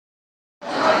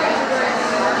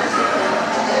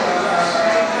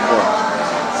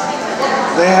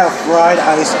they have fried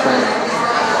ice cream.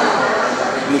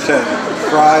 Okay,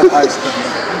 fried ice cream.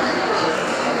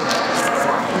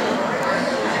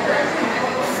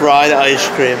 Fried ice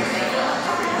cream.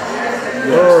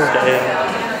 Whoa.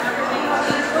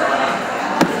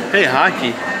 Hey,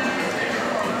 hockey.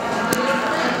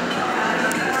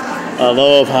 I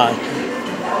love hockey.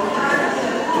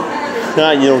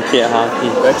 Nah, you don't get hockey.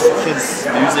 Mexican's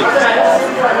music is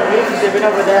awesome. They've been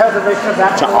over there, but they come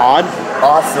back. It's odd.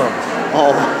 Awesome.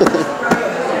 Oh.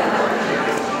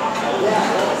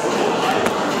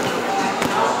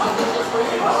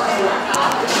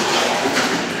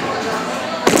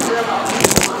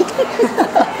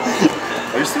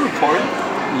 Are you still recording?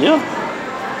 Yeah.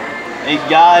 Hey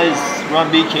guys, we're on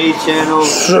BK's channel.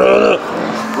 Shut up.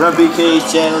 We're on BK's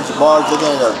channel. Jamal's looking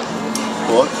at a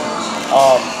book.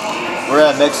 We're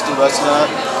at a Mexican restaurant.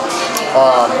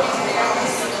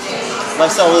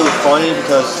 Might sound a little funny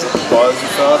because of the buzz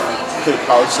and stuff. Put a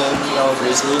pouch in, you know,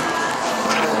 basically.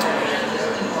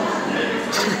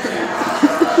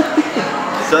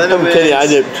 So anyways, I'm kidding, I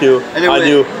did too.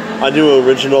 Anyway. I do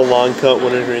original long cut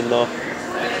wintergreen though.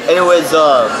 Anyways,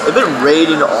 it's been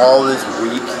raining all this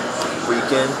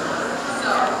weekend.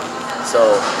 So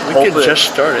Weekend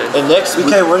just started. And next week,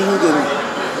 Okay, what are you getting?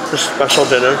 For special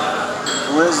dinner.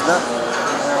 Where's that?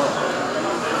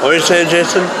 What are you saying,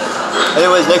 Jason?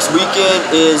 anyways, next weekend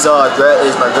is my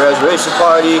graduation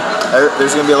party.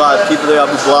 There's gonna be a lot of people there. I'll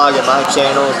be vlogging my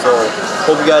channel, so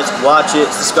hope you guys can watch it.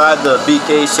 Subscribe to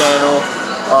BK's channel.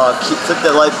 Click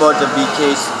that like button to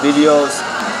BK's videos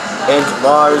and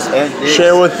Mars and Nick's.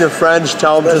 Share with your friends,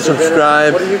 tell them to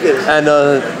subscribe, What are you getting?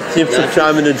 and keep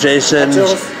subscribing to Jason's,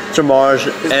 Jamar's,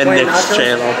 and plain Nick's nachos?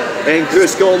 channel. And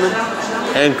Chris Goldman.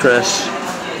 And Chris.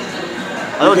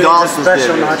 I know You getting Dawson's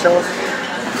special getting it. nachos?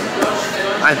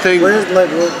 I think, Where's like?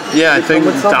 yeah, I you think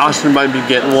come with something? Dawson might be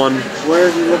getting one. Where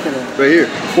are you looking at? Right here.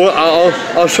 Well,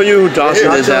 I'll show you who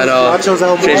Dawson is at Nachos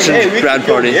El Jason's Bulli. we grad can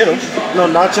go party. get 'em. No,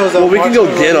 nachos. Well, we can go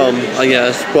get them, I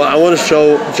guess. But I want to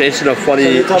show Jason a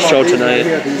funny show tonight.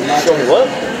 Show me what?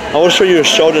 I want to show you a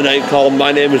show tonight called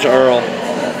My Name is Earl.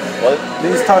 What?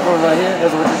 These tacos right here.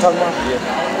 That's what you're talking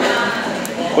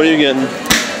about. What are you getting?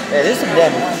 Hey, there's some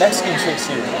damn Mexican chicks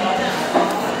here.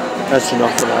 That's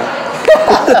enough for that.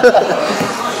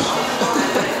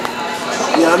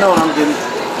 Yeah, I know what I'm getting.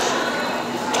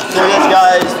 So yes,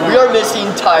 guys, we are missing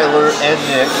Tyler and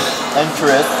Nick and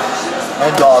Chris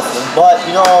and Dawson, but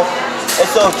you know,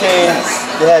 it's okay.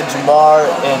 They had Jamar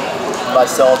and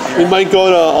myself We here. might go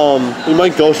to we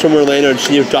might go somewhere later and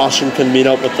see if Dawson can meet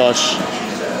up with us.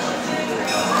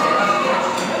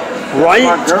 My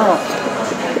Right? girl.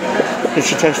 Did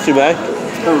she text you back?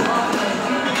 Who?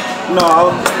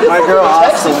 No, my girl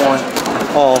asked for one.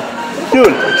 Oh,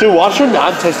 dude, watch her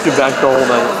not text you back the whole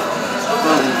night.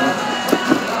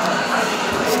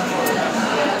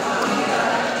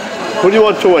 Who do you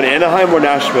want to win, Anaheim or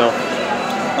Nashville?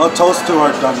 I'll toast to our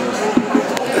dumbness.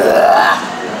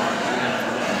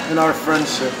 And our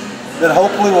friendship. That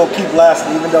hopefully will keep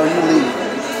lasting even though you leave.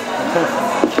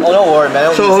 Oh, don't worry,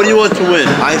 man. So who do you want to win?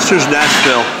 I choose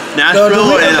Nashville. No, Nashville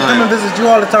we or have to come and Anaheim? visit you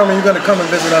all the time and you're going to come and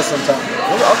visit us sometime.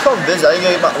 I'll come visit.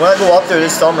 When I go up there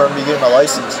this summer, I'm gonna be getting my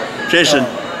license. Jason,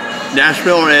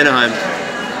 Nashville or Anaheim?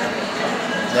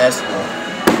 Nashville.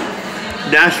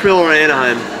 Nashville or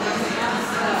Anaheim?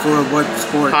 For what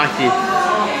sport? Hockey.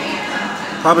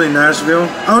 Probably Nashville.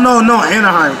 Oh, no,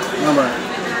 Anaheim.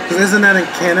 Because isn't that in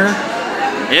Canada?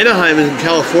 Anaheim is in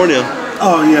California.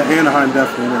 Oh, yeah, Anaheim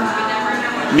definitely.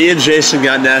 Me and Jason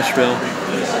got Nashville.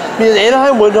 Me and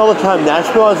Anaheim win all the time.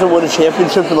 Nashville hasn't won a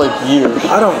championship in like years.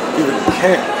 I don't even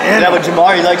care. Yeah, but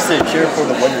Jamar, he likes to cheer for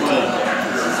the winner team.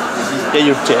 Yeah,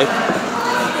 you dick.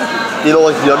 You don't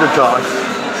like the underdog.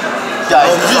 Guys,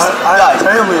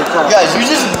 you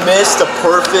just missed the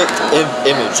perfect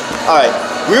image. All right,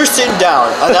 we were sitting down,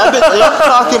 and I'm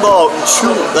talking about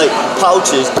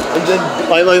pouches, and then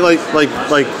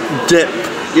Like dip.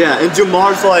 yeah, and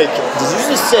Jamar's like, "Did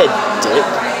you just say dick?"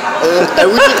 And I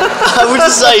was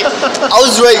just like, I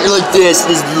was right like this,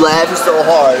 just laughing so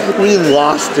hard. We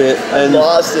lost it, and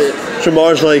Lost it.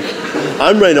 Jamar's like,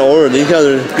 I'm right to order. These guys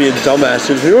are being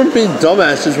dumbasses. We weren't being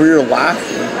dumbasses. We were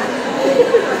laughing.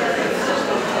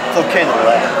 It's okay to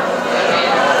laugh.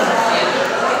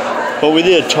 But we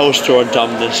need a toast to our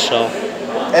dumbness, so.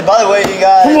 And by the way, you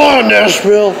guys, Come on,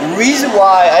 Nashville. the reason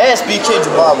why I asked BK and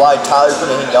Jamar why Tyler's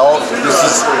gonna hang out is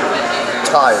he's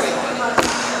tired.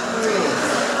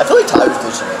 I feel like Tyler's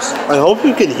ditching us, I hope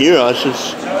you can hear us.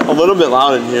 It's a little bit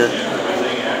loud in here.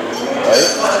 right?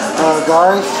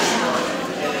 Guys,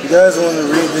 you guys want to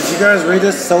read? Did you guys read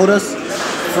this? Sodas,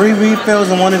 free refills,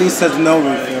 and one of these says no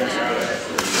refills.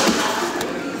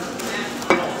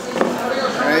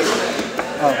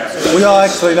 We all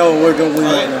actually know what we're going to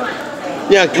win now.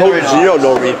 Yeah, Coke Zero,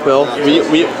 no refill.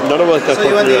 We none of us got So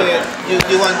you Coke want Zero.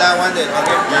 you want that one then?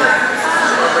 Okay.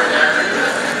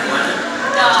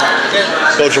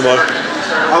 Go, Jamal.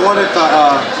 I wanted the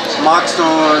Monster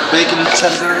bacon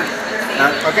cheddar.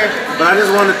 Okay. But I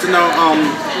just wanted to know,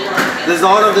 does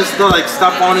all of this still like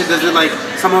stuff on it? Does it like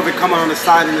some of it come on the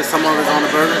side and then some of it's on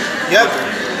the burger? Yep.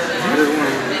 I just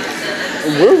wanted.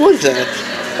 Where was that?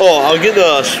 Oh, I'll get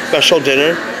the special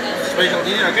dinner. Special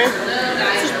dinner, okay?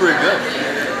 This is pretty good.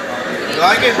 You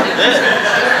like it? Yeah.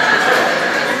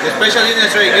 The special dinner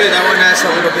is very good. That one has a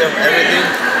little bit of everything.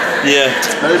 Yeah.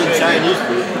 Better than Chinese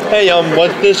food. Hey,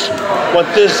 what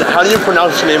this? How do you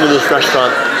pronounce the name of this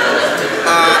restaurant?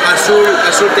 Azul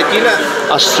Tequila.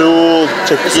 Azul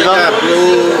It's like Tequila. a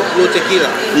blue tequila.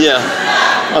 Yeah.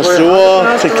 Azul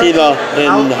Tequila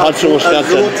in Hudson,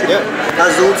 Wisconsin. Yeah.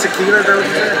 Azul tequila, is that what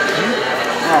you said?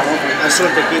 Oh, okay. Azul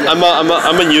Tequila.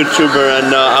 I'm a YouTuber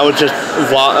and I was just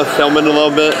filming a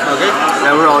little bit. Okay.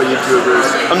 Yeah, we're all YouTubers.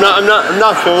 I'm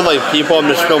not filming like people. I'm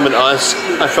just filming us.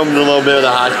 I filmed a little bit of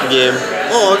the hockey game,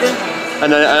 Oh, okay.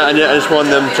 and I just want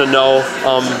them to know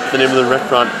the name of the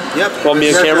restaurant. Yep. Want me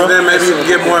a camera? Then maybe you can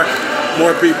get more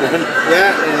people.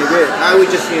 Yeah, and good. I would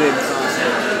just need it.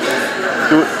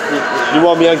 You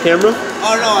want me on camera?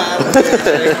 Oh no, I would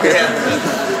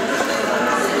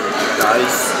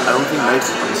Guys, I don't think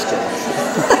Mexicans can.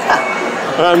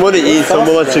 I'm gonna eat, so I'm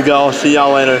gonna let you go. See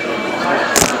y'all later.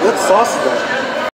 What sauce is that?